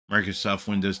Microsoft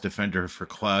Windows Defender for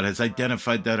Cloud has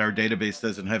identified that our database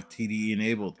doesn't have TDE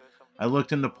enabled. I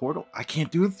looked in the portal. I can't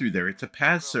do it through there. It's a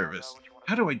PaaS service.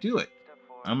 How do I do it?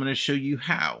 I'm going to show you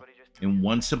how in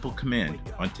one simple command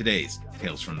on today's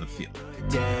Tales from the Field.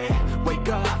 Wake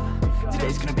up,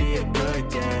 today's gonna be a good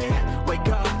day. Wake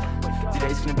up,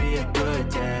 today's gonna be a good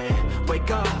day.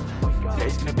 Wake up,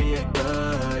 today's gonna be a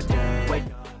good day. Wake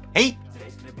up. Hey!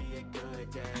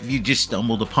 If you just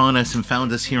stumbled upon us and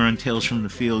found us here on Tales from the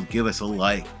Field, give us a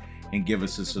like and give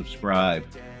us a subscribe.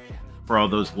 For all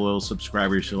those loyal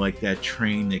subscribers who like that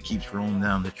train that keeps rolling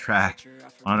down the track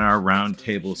on our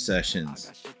roundtable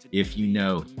sessions, if you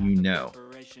know, you know.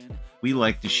 We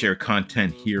like to share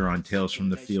content here on Tales from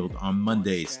the Field on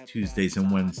Mondays, Tuesdays,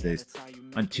 and Wednesdays.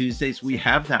 On Tuesdays, we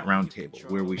have that roundtable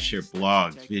where we share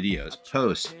blogs, videos,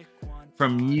 posts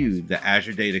from you, the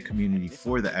Azure Data community,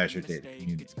 for the Azure Data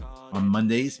community. On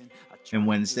Mondays and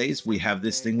Wednesdays, we have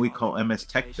this thing we call MS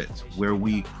Tech Bits, where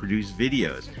we produce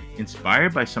videos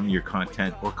inspired by some of your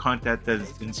content or content that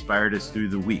has inspired us through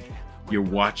the week. You're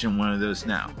watching one of those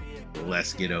now.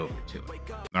 Let's get over to it.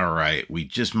 All right, we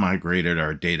just migrated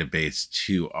our database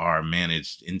to our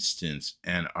managed instance,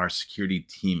 and our security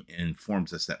team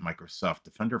informs us that Microsoft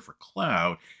Defender for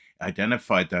Cloud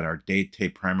identified that our data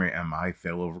primary MI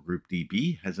failover group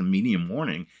DB has a medium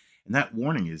warning, and that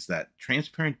warning is that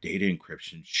transparent data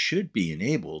encryption should be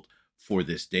enabled for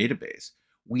this database.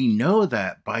 We know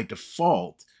that by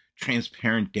default,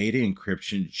 transparent data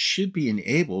encryption should be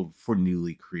enabled for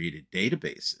newly created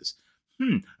databases.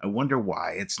 I wonder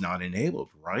why it's not enabled,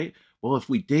 right? Well, if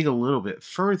we dig a little bit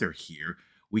further here,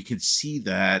 we can see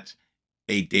that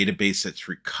a database that's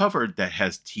recovered that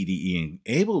has TDE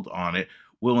enabled on it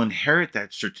will inherit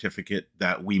that certificate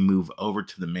that we move over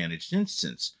to the managed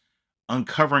instance,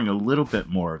 uncovering a little bit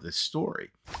more of the story.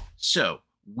 So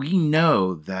we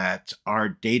know that our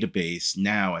database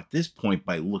now at this point,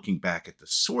 by looking back at the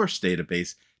source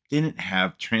database, didn't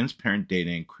have transparent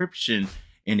data encryption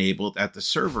enabled at the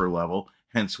server level.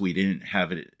 Hence, we didn't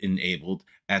have it enabled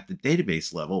at the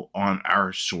database level on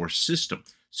our source system.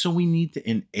 So we need to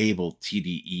enable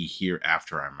TDE here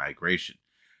after our migration.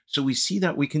 So we see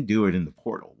that we can do it in the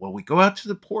portal. Well, we go out to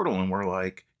the portal and we're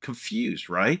like confused,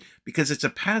 right? Because it's a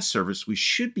PaaS service, we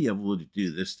should be able to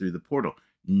do this through the portal.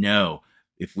 No,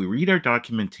 if we read our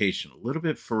documentation a little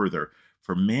bit further,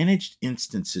 for managed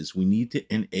instances, we need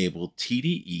to enable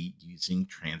TDE using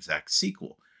Transact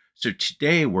SQL. So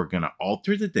today we're going to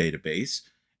alter the database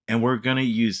and we're going to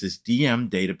use this DM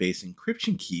database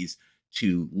encryption keys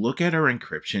to look at our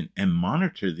encryption and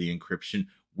monitor the encryption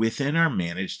within our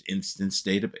managed instance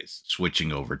database.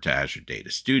 Switching over to Azure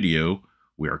Data Studio,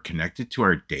 we are connected to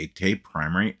our data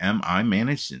primary MI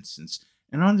managed instance.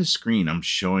 And on the screen, I'm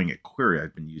showing a query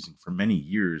I've been using for many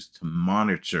years to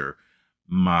monitor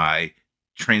my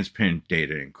transparent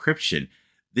data encryption.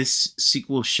 This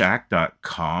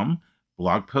SQLshack.com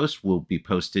blog post will be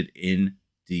posted in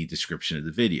the description of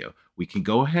the video. We can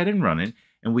go ahead and run it,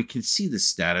 and we can see the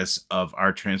status of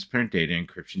our transparent data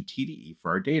encryption TDE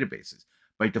for our databases.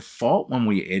 By default, when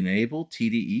we enable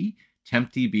TDE,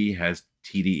 TempDB has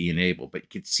TDE enabled, but you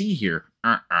can see here,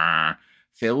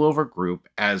 failover group,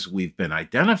 as we've been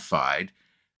identified,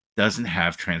 doesn't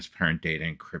have transparent data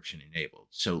encryption enabled.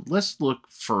 So let's look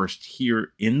first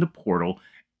here in the portal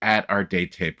at our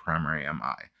data primary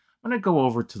MI. I'm going to go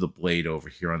over to the blade over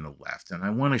here on the left, and I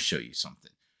want to show you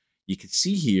something. You can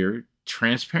see here,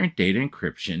 transparent data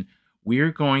encryption. We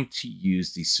are going to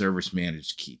use the service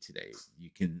managed key today. You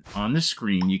can, on the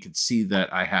screen, you can see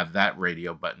that I have that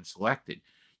radio button selected.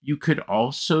 You could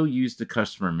also use the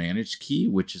customer managed key,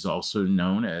 which is also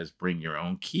known as bring your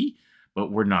own key,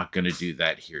 but we're not going to do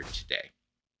that here today.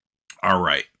 All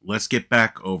right, let's get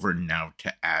back over now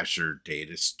to Azure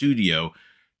Data Studio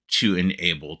to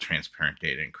enable transparent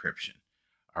data encryption.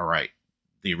 All right,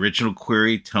 the original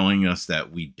query telling us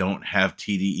that we don't have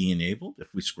TDE enabled.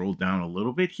 If we scroll down a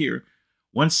little bit here,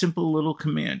 one simple little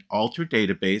command, alter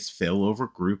database,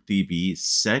 failover group DB,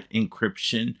 set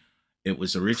encryption. It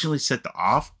was originally set to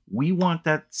off. We want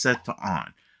that set to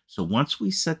on. So once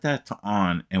we set that to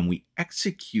on and we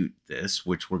execute this,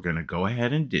 which we're going to go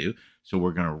ahead and do, so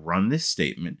we're going to run this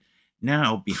statement.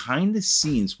 Now, behind the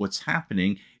scenes, what's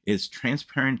happening is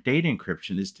transparent data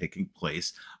encryption is taking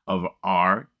place of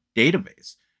our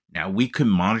database. Now, we can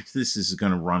monitor this. This is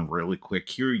going to run really quick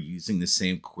here using the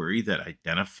same query that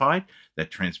identified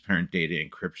that transparent data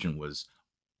encryption was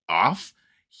off.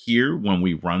 Here, when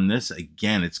we run this,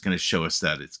 again, it's going to show us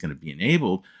that it's going to be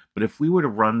enabled. But if we were to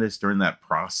run this during that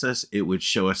process, it would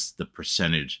show us the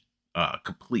percentage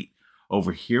complete.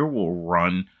 Over here, we'll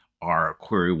run our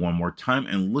query one more time.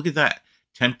 And look at that.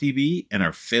 TempDB and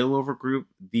our failover group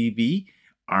DB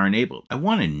are enabled. I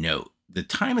want to note the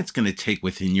time it's going to take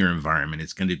within your environment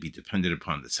is going to be dependent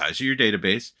upon the size of your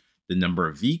database, the number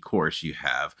of vCores you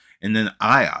have, and then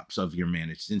IOPS of your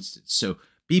managed instance. So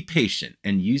be patient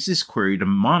and use this query to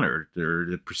monitor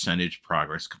the percentage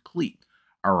progress complete.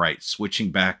 All right,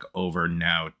 switching back over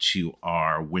now to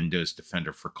our Windows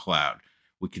Defender for Cloud.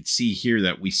 We could see here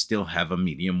that we still have a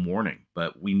medium warning,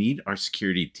 but we need our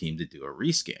security team to do a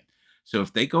rescan. So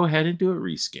if they go ahead and do a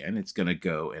rescan, it's going to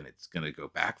go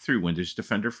back through Windows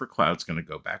Defender for Cloud. It's going to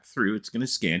go back through. It's going to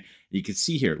scan. You can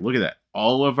see here, look at that.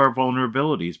 All of our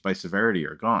vulnerabilities by severity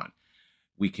are gone.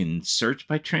 We can search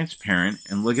by transparent,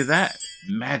 and look at that.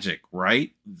 Magic,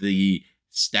 right? The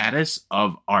status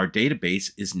of our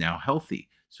database is now healthy.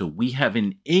 So we have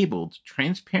enabled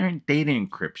transparent data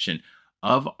encryption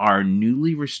of our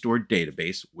newly restored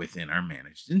database within our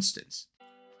managed instance.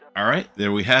 All right,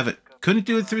 there we have it. Couldn't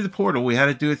do it through the portal. We had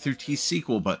to do it through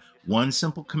T-SQL, but one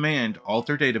simple command,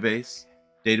 alter database,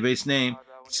 database name,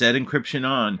 set encryption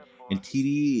on, and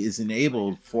TDE is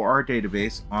enabled for our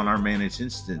database on our managed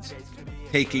instance,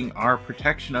 taking our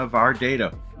protection of our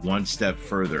data one step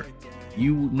further.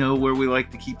 You know where we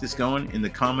like to keep this going in the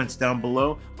comments down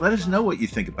below. Let us know what you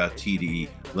think about TDE.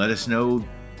 Let us know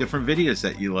different videos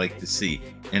that you like to see.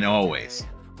 And always,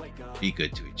 be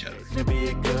good to each other. It's gonna be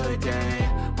a good day.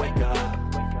 Wake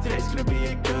up. Today's gonna be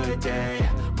a good day.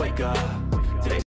 Wake up.